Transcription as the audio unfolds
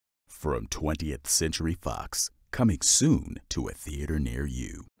from 20th Century Fox, coming soon to a theater near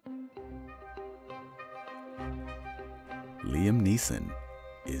you. Liam Neeson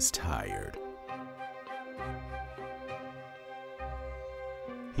is tired.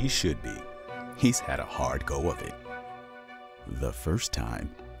 He should be. He's had a hard go of it. The first time,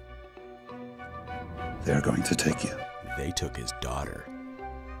 they're going to take you. they took his daughter.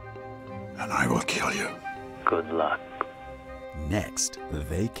 And I will kill you. Good luck. Next,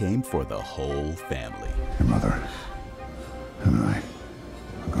 they came for the whole family. Your mother and I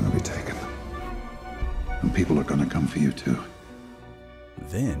are going to be taken. And people are going to come for you too.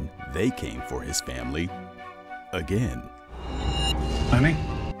 Then they came for his family again Honey?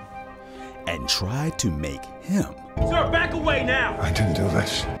 and tried to make him Sir, back away now! I didn't do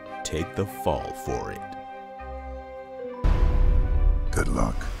this. take the fall for it. Good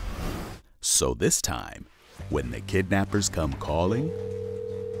luck. So this time, when the kidnappers come calling,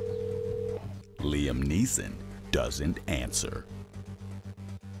 Liam Neeson doesn't answer.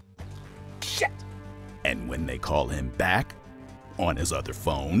 Shit! And when they call him back on his other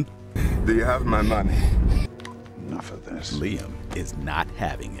phone, Do you have my money? Enough of this. Liam is not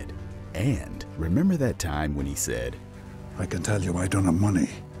having it. And remember that time when he said, I can tell you I don't have money.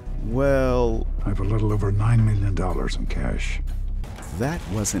 well, I have a little over $9 million in cash. that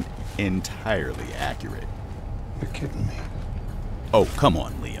wasn't entirely accurate. You're kidding me. Oh, come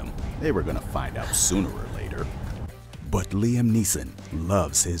on, Liam. They were gonna find out sooner or later. But Liam Neeson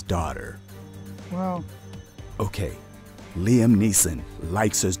loves his daughter. Well, Okay, Liam Neeson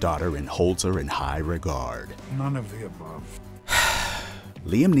likes his daughter and holds her in high regard. none of the above.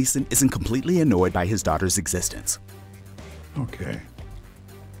 Liam Neeson isn't completely annoyed by his daughter's existence. Okay.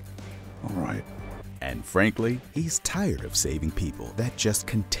 All right. And frankly, he's tired of saving people that just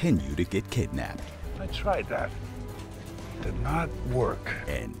continue to get kidnapped. I tried that. Did not work.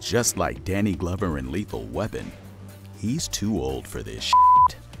 And just like Danny Glover in Lethal Weapon, he's too old for this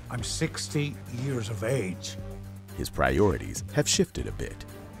shit. I'm 60 years of age His priorities have shifted a bit,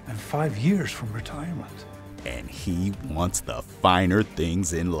 and 5 years from retirement. and he wants the finer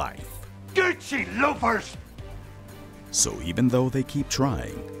things in life. Gucci loafers! So even though they keep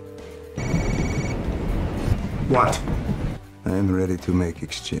trying, What? I am ready to make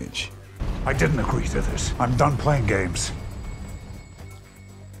exchange. I didn't agree to this. I'm done playing games.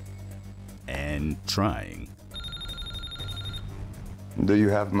 and trying, Do you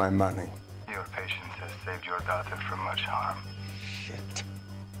have my money? Your patience has saved your daughter from much harm. Shit.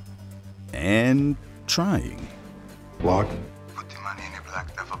 and trying, Lock. Put the money in a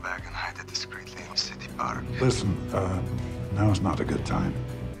black duffel bag and hide it discreetly in City Park. Listen, now's not a good time.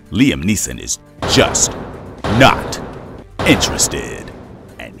 Liam Neeson is just not interested.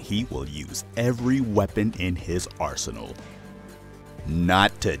 And he will use every weapon in his arsenal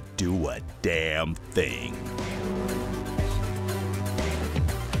not to do a damn thing.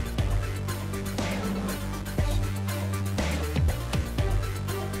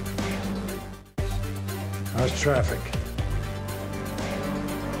 How's traffic?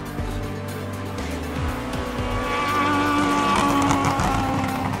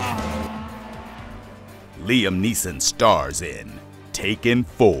 Liam Neeson stars in Taken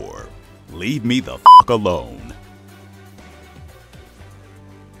 4. Leave me the f alone.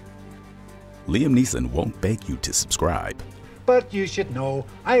 Liam Neeson won't beg you to subscribe. But you should know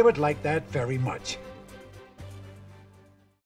I would like that very much.